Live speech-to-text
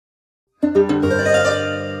بسم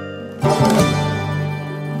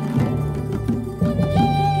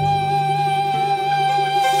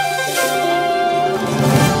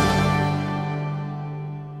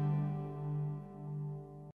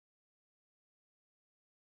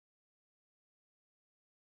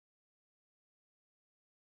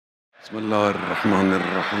الله الرحمن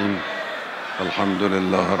الرحیم الحمد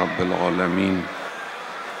لله رب العالمین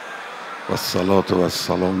والصلاة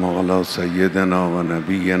والسلام على سیدنا و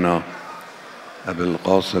نبینا ابی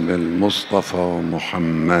القاسم المصطفى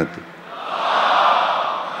محمد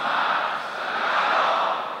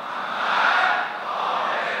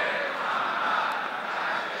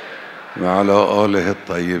و علی آله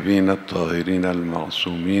الطیبین الطاهرین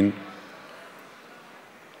المعصومین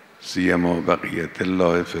سیما بقیت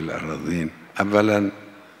الله فی الارضین. اولا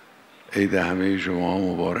عید همه شما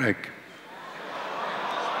مبارک.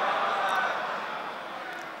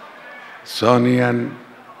 ثانیاً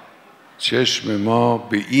چشم ما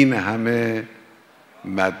به این همه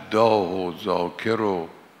مداح و ذاکر و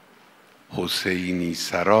حسینی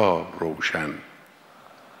سرا روشن.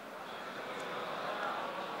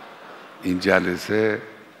 این جلسه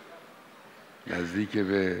نزدیک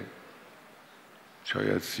به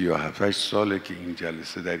شاید 37 ساله که این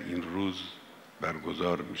جلسه در این روز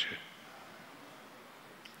برگزار میشه.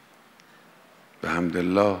 به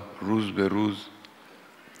حمدالله روز به روز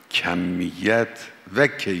کمیت و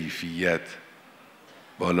کیفیت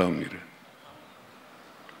بالا میره.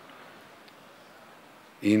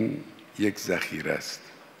 این یک ذخیره است.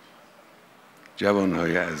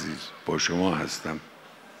 جوانهای عزیز، با شما هستم.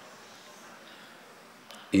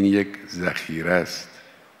 این یک ذخیره است،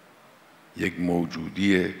 یک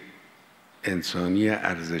موجودی انسانی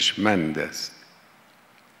ارزشمند است.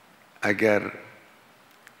 اگر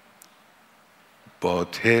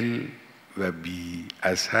باطل و بی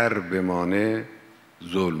اثر بمانه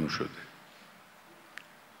ظلم شده.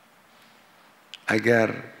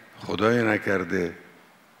 اگر خدای نکرده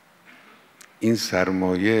این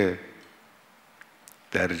سرمایه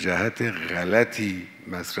در جهت غلطی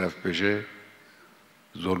مصرف بشه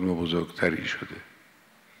ظلم بزرگتری شده.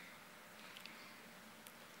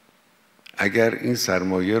 اگر این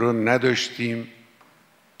سرمایه رو نداشتیم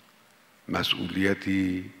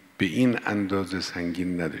مسئولیتی به این اندازه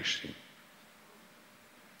سنگین نداشتیم.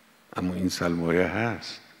 اما این سرمایه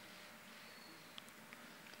هست،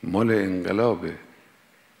 مال انقلابه،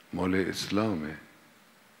 مال اسلامه،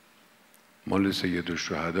 مال سید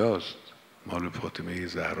الشهداست، مال فاطمه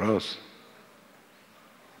زهراست.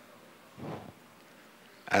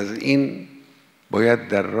 از این باید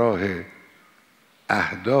در راه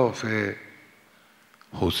اهداف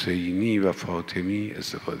حسینی و فاطمی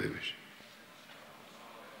استفاده بشه.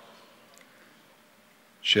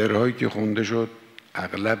 شعرهایی که خونده شد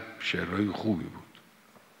اغلب شعرهای خوبی بود.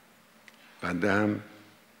 بنده هم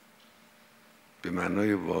به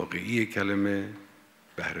معنای واقعی کلمه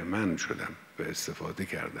بهره مند شدم و استفاده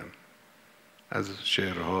کردم از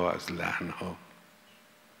شعرها، از لحنها.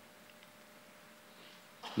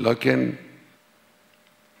 لکن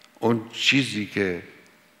اون چیزی که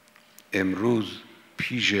امروز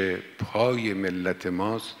پیش پای ملت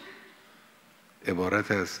ماست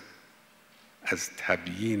عبارت است از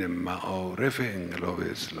تبیین معارف انقلاب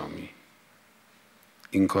اسلامی.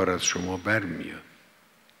 این کار از شما برمیاد.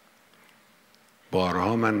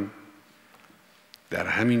 بارها من در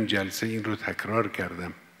همین جلسه این رو تکرار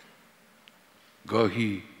کردم.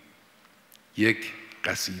 گاهی یک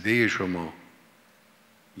قصیده شما،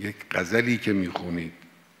 یک غزلی که میخونید،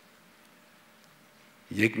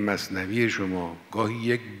 یک مثنوی شما، گاهی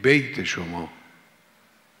یک بیت شما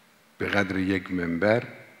به قدر یک منبر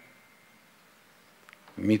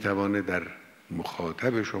میتوانه در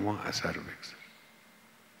مخاطب شما اثر بگذاره.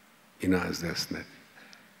 اینا از دست ندید.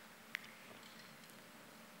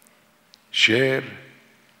 شعر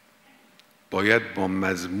باید با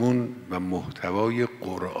مضمون و محتوای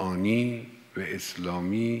قرآنی و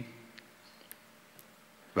اسلامی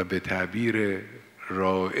و به تعبیر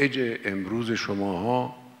رایج امروز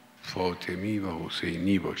شماها فاطمی و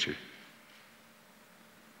حسینی باشه.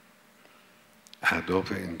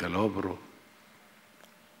 اهداف انقلاب رو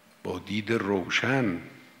با دید روشن،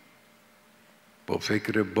 با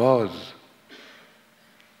فکر باز،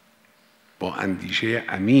 با اندیشه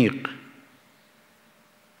عمیق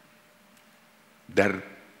در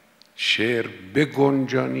شعر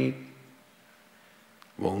بگنجانید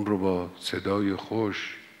و اون رو با صدای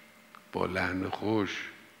خوش، با لحن خوش،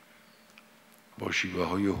 با شیوه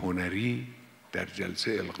های هنری در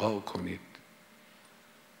جلسه القا کنید.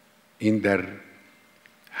 این در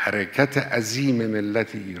حرکت عظیم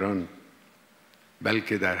ملت ایران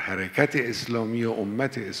بلکه در حرکت اسلامی و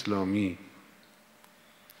امت اسلامی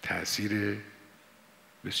تأثیر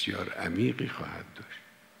بسیار عمیقی خواهد داشت.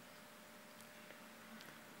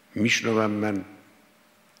 میشنوم من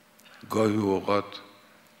گاهی اوقات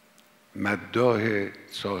مداح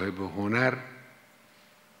صاحب هنر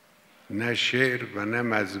نه شعر و نه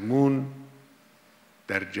مضمون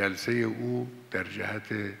در جلسه او در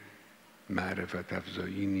جهت معرفت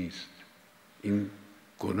افزایی نیست. این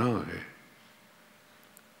گناهه،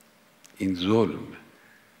 این ظلم.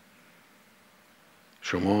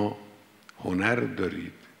 شما هنر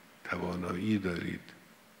دارید، توانایی دارید،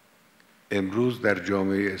 امروز در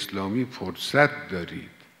جامعه اسلامی فرصت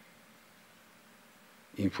دارید.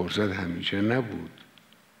 این فرصت همیشه نبود.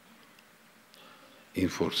 این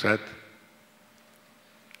فرصت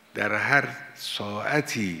در هر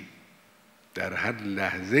ساعتی، در هر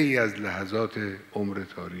لحظه ای از لحظات عمر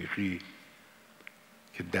تاریخی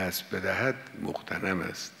که دست بدهد مغتنم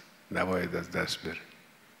است، نباید از دست بره.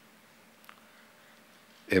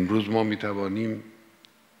 امروز ما میتوانیم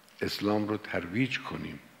اسلام رو ترویج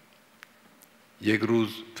کنیم. یک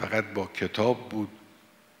روز فقط با کتاب بود،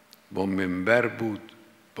 با منبر بود،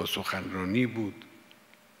 با سخنرانی بود.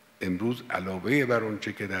 امروز علاوه بر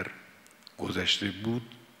آنچه که در گذشته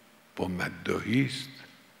بود با مداحی است.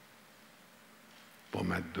 با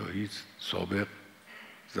مداحی است. سابق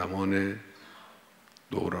زمان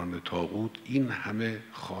دوران طاغوت این همه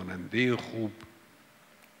خواننده خوب،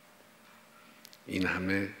 این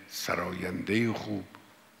همه سراینده خوب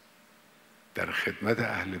در خدمت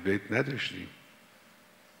اهل بیت نداشتیم.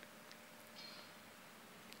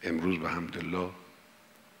 امروز به حمدالله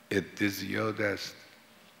عده زیاد است،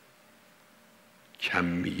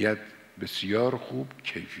 کمیت بسیار خوب،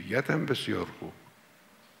 کیفیت هم بسیار خوب.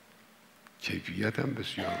 کیفیت هم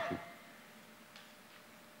بسیار خوب.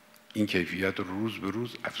 این کیفیت رو روز به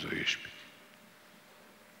روز افزایش بدیم.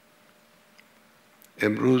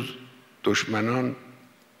 امروز دشمنان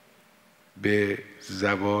به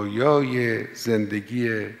زوایای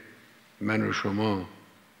زندگی من و شما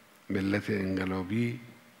ملت انقلابی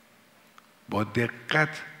با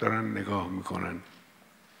دقت دارن نگاه میکنن.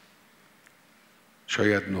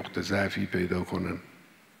 شاید نقطه ضعفی پیدا کنن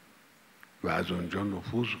و از آنجا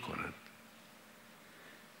نفوذ کنند.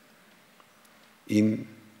 این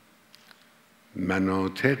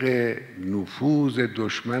مناطق نفوذ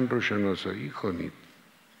دشمن رو شناسایی کنید،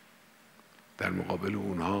 در مقابل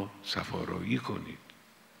اونها صفارایی کنید،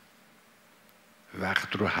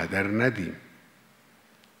 وقت رو هدر ندیم.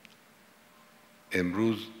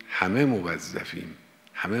 امروز همه موظفیم،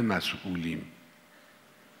 همه مسئولیم.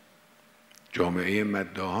 جامعه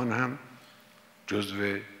مداحان هم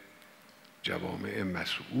جزو جوامع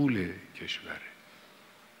مسئول کشوره.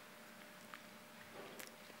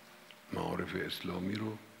 معارف اسلامی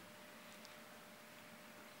رو،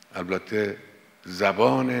 البته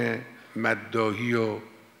زبان مداحی و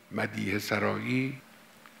مدیح سرایی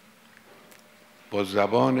با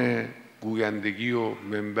زبان گویندگی و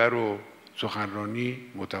منبر و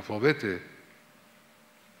سخنرانی متفاوته.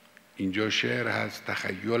 اینجا شعر هست،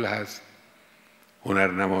 تخیل هست،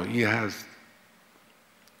 هنرنمایی هست،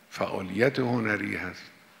 فعالیت هنری هست،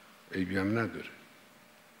 عیبی هم نداره.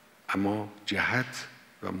 اما جهت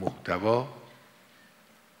و محتوا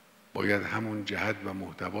باید همون جهت و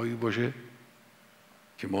محتوایی باشه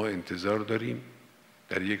که ما انتظار داریم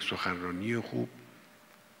در یک سخنرانی خوب،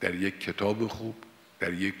 در یک کتاب خوب،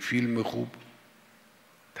 در یک فیلم خوب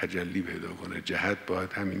تجلی پیدا کنه. جهت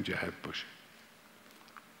باید همین جهت باشه.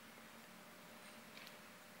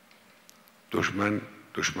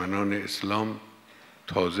 دشمنان اسلام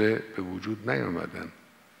تازه به وجود نیامدن.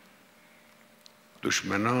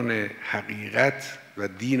 دشمنان حقیقت و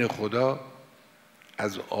دین خدا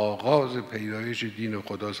از آغاز پیدایش دین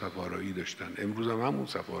خدا صفارایی داشتن. امروز هم همون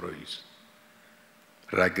صفارایی است.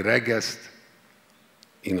 رگ رگ است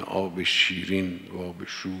این آب شیرین و آب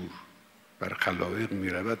شور، بر خلایق می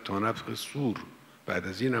رود تا نفخ صور. بعد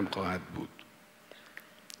از این هم خواهد بود.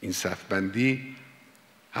 این صفبندی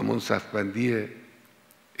همون صفبندی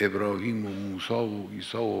ابراهیم و موسی و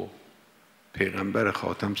عیسی و پیغمبر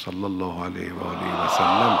خاتم صلی الله علیه و آله و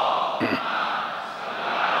سلم.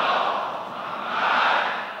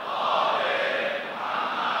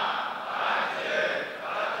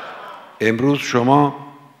 امروز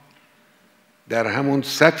شما در همون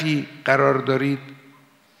صفی قرار دارید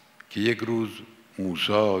که یک روز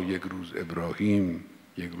موسی، یک روز ابراهیم،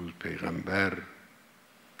 یک روز پیغمبر،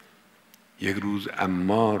 یک روز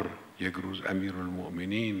عمار، یک روز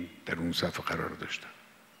امیرالمؤمنین در اون صف قرار داشتن.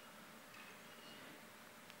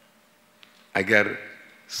 اگر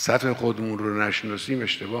صف خودمون رو نشناسیم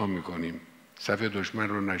اشتباه میکنیم. صف دشمن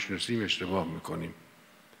رو نشناسیم اشتباه میکنیم.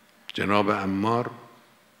 جناب عمار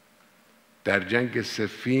در جنگ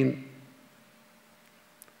صفین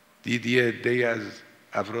دید یه عده‌ای از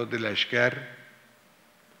افراد لشکر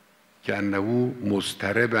که انه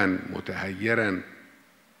مضطرباً متحیراً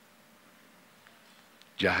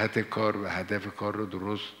جهت کار و هدف کار رو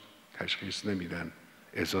درست تشخیص نمیدن،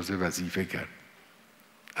 احساس وظیفه کرد.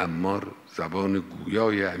 عمار زبان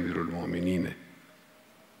گویای امیرالمؤمنینه،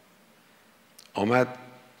 آمد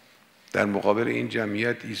در مقابل این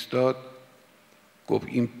جمعیت ایستاد، گفت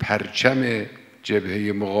این پرچم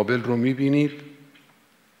جبهه مقابل رو میبینید؟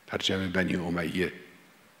 پرچم بنی امیه.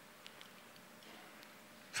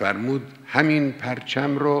 فرمود همین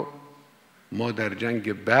پرچم رو ما در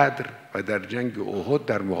جنگ بدر و در جنگ احد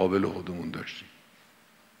در مقابل خودمون داشتیم.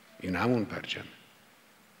 این همون پرچم.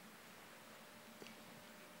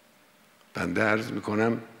 بنده عرض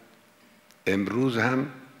میکنم امروز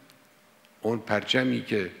هم اون پرچمی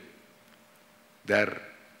که در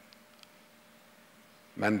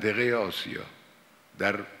منطقه آسیا،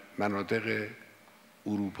 در مناطق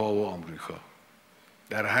اروپا و آمریکا،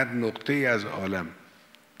 در هر نقطه از عالم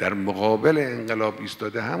در مقابل انقلاب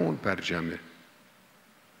ایستاده، همون پرچمه.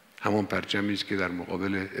 همون پرچمی است که در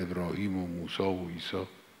مقابل ابراهیم و موسی و عیسی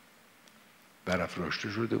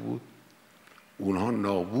برافراشته شده بود. اونها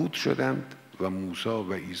نابود شدند و موسی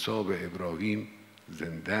و عیسی و ابراهیم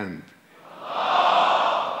زندند.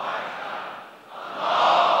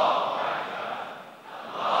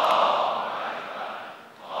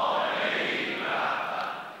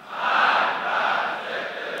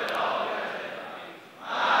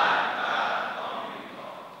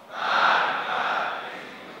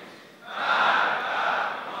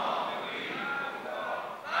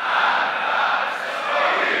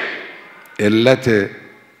 علت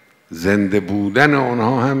زنده بودن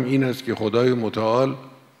آنها هم این است که خدای متعال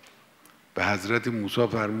به حضرت موسی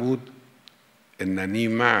فرمود اننی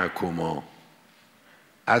معکما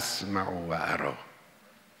اسمع و ارا.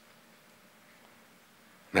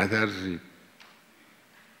 نترسید،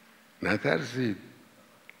 نترسید،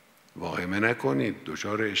 واهمه نکنید،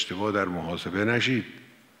 دچار اشتباه در محاسبه نشید،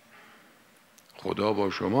 خدا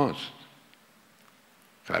با شماست.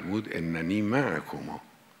 فرمود اننی معکما.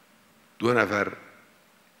 2 نفر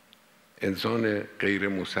انسان غیر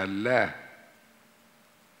مسلح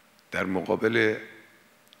در مقابل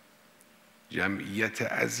جمعیت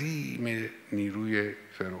عظیم نیروی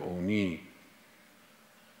فرعونی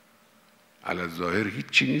علی الظاهر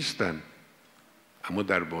هیچی نیستن، اما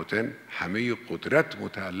در باطن همه قدرت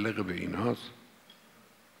متعلق به اینهاست،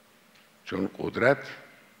 چون قدرت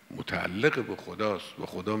متعلق به خداست و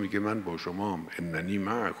خدا میگه من با شمام، اننی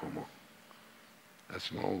معکما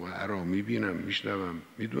اسمع و ارا. میبینم، میشنوم،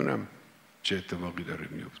 میدونم چه اتفاقی داره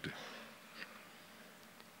میفته.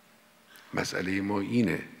 مسئله ما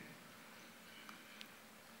اینه،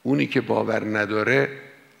 اونی که باور نداره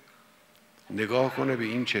نگاه کنه به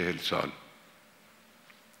این 40 سال.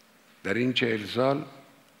 در این 40 سال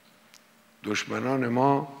دشمنان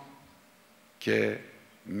ما که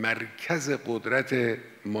مرکز قدرت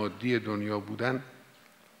مادی دنیا بودن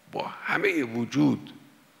با همه وجود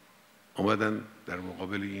آمدن در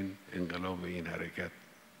مقابل این انقلاب و این حرکت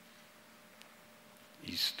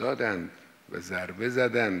ایستادند و ضربه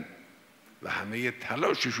زدند و همه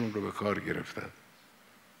تلاششون رو به کار گرفتن.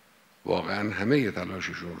 واقعا همه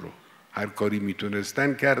تلاششون رو، هر کاری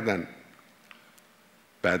میتونستن کردن.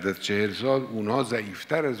 بعد از 40 سال اونها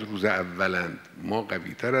ضعیفتر از روز اولند، ما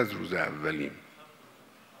قویتر از روز اولیم.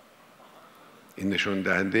 این نشون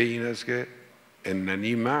دهنده این است که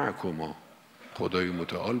اننی معکما، خدای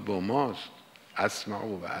متعال با ماست، اسمع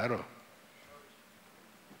و ارا.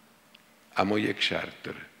 اما یک شرط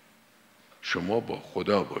داره، شما با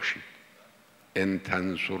خدا باشید. ان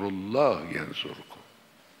تنصروا الله ینصرکم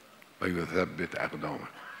و یثبت اقدامکم.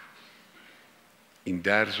 این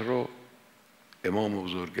درس رو امام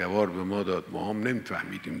بزرگوار به ما داد، ما هم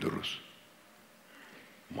نمیفهمیدیم درست.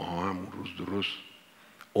 ما هم اون روز درست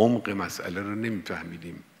عمق مسئله رو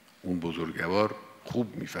نمیفهمیدیم. اون بزرگوار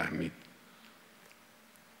خوب میفهمید،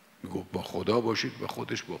 میگفت با خدا باشید و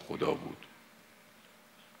خودش با خدا بود.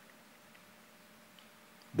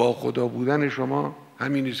 با خدا بودن شما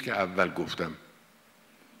همین است که اول گفتم.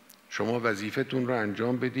 شما وظیفتون رو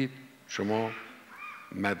انجام بدید. شما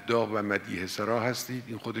مداح و مدیح سرا هستید،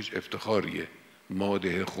 این خودش افتخاریه.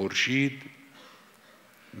 مادح خورشید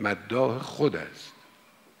مداح خود است.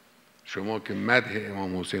 شما که مدح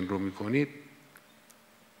امام حسین رو میکنید،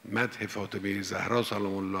 مدح فاطمه زهرا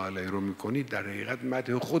سلام الله علیه رو میکنید، در حقیقت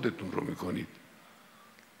مدح خودتون رو میکنید.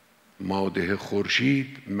 مادح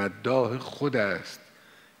خورشید مداح خود است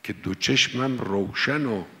که 2 چشمم روشن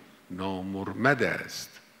و نامرمد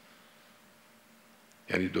است.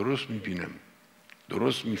 یعنی درست میبینم،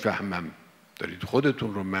 درست میفهمم، دارید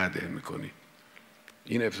خودتون رو مدح میکنید.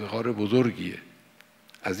 این افتخار بزرگیه.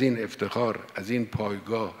 از این افتخار، از این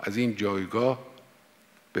پایگاه، از این جایگاه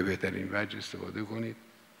به بهترین وجه استفاده کنید.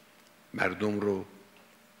 مردم رو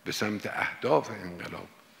به سمت اهداف انقلاب،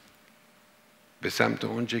 به سمت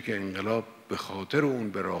اونچه که انقلاب به خاطر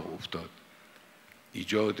اون به راه افتاد،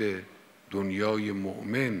 ایجاد دنیای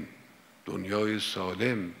مؤمن، دنیای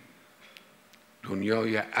سالم،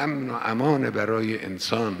 دنیای امن و امان برای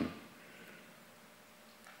انسان،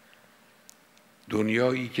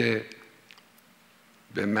 دنیایی که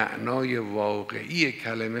به معنای واقعی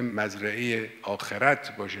کلمه مزرعه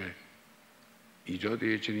آخرت باشه. ایجاد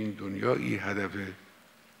یه چنین دنیایی هدف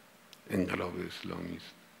انقلاب اسلامی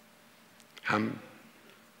است. هم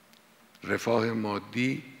رفاه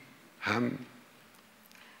مادی، هم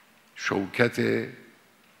شوکت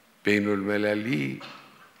بین المللی،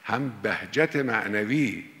 هم بهجت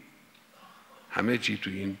معنوی. همه چی تو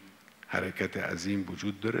این حرکت عظیم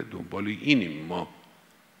وجود داره. دنبال اینیم ما.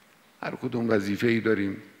 هر کدوم وظیفه‌ای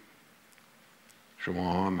داریم.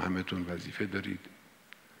 شما هم همتون وظیفه دارید.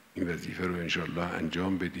 این وظیفه رو انشالله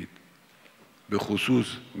انجام بدید. به خصوص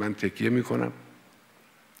من تکیه میکنم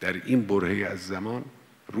در این برهه از زمان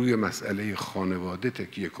روی مسئله خانواده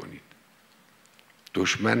تکیه کنید.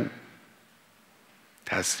 دشمن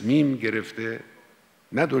تصمیم گرفته،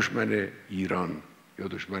 نه دشمن ایران یا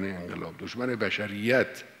دشمن انقلاب، دشمن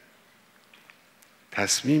بشریت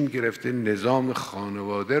تصمیم گرفته نظام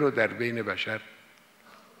خانواده رو در بین بشر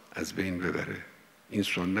از بین ببره. این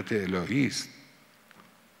سنت الهی است.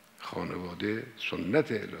 خانواده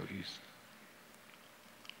سنت الهی است.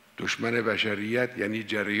 دشمن بشریت یعنی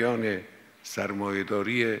جریان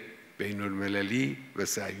سرمایه‌داری بین المللی و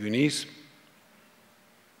صهیونیسم.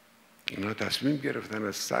 اینا تصمیم گرفتن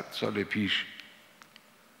از 100 سال پیش،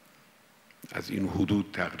 از این حدود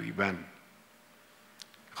تقریباً،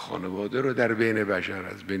 خانواده رو در بین بشر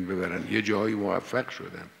از بین ببرن. یه جایی موفق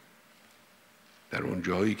شدن، در اون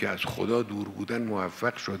جایی که از خدا دور بودن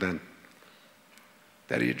موفق شدن،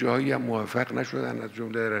 در یه جایی هم موفق نشدن، از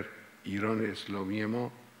جمله در ایران اسلامی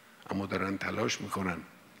ما، اما دارن تلاش میکنن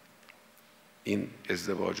این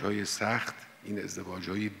ازدواج‌های سخت، این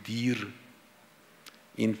ازدواج‌های دیر،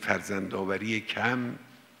 این فرزندآوری کم،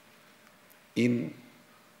 این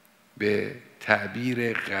به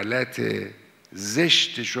تعبیر غلط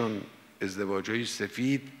زشتشون ازدواج‌های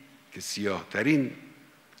سفید که سیاه‌ترین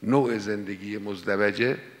نوع زندگی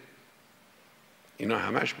مزدوجه، اینا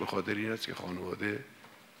همش به خاطر این است که خانواده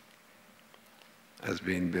از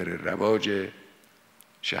بین بره. رواج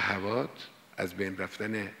شهوات، از بین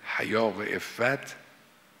رفتن حیا و عفت،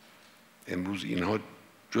 امروز اینها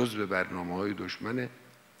جزء برنامه‌های دشمنه.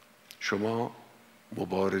 شما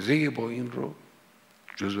مبارزه با این رو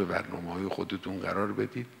جزء برنامه‌های خودتون قرار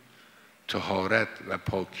بدید. طهارت و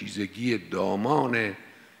پاکیزگی دامان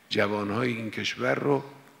جوانهای این کشور رو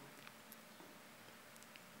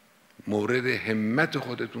مورد همت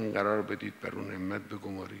خودتون قرار بدید، بر اون همت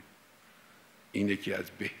بگمارید. این یکی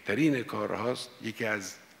از بهترین کارهاست، یکی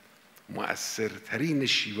از مؤثرترین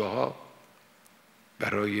شیوه ها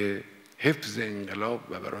برای حفظ انقلاب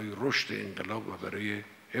و برای رشد انقلاب و برای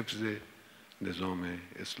حفظ نظام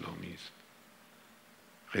اسلامی است.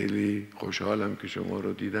 خیلی خوشحالم که شما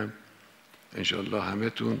رو دیدم. انشالله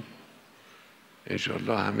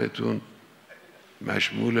همتون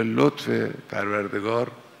مشمول لطف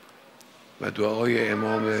پروردگار و دعای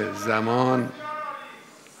امام زمان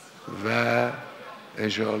و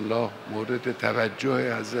انشاءالله مورد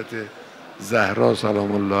توجه حضرت زهرا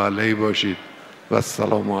سلام الله علیه باشید. و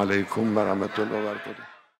السلام علیکم و رحمت الله و برکاته.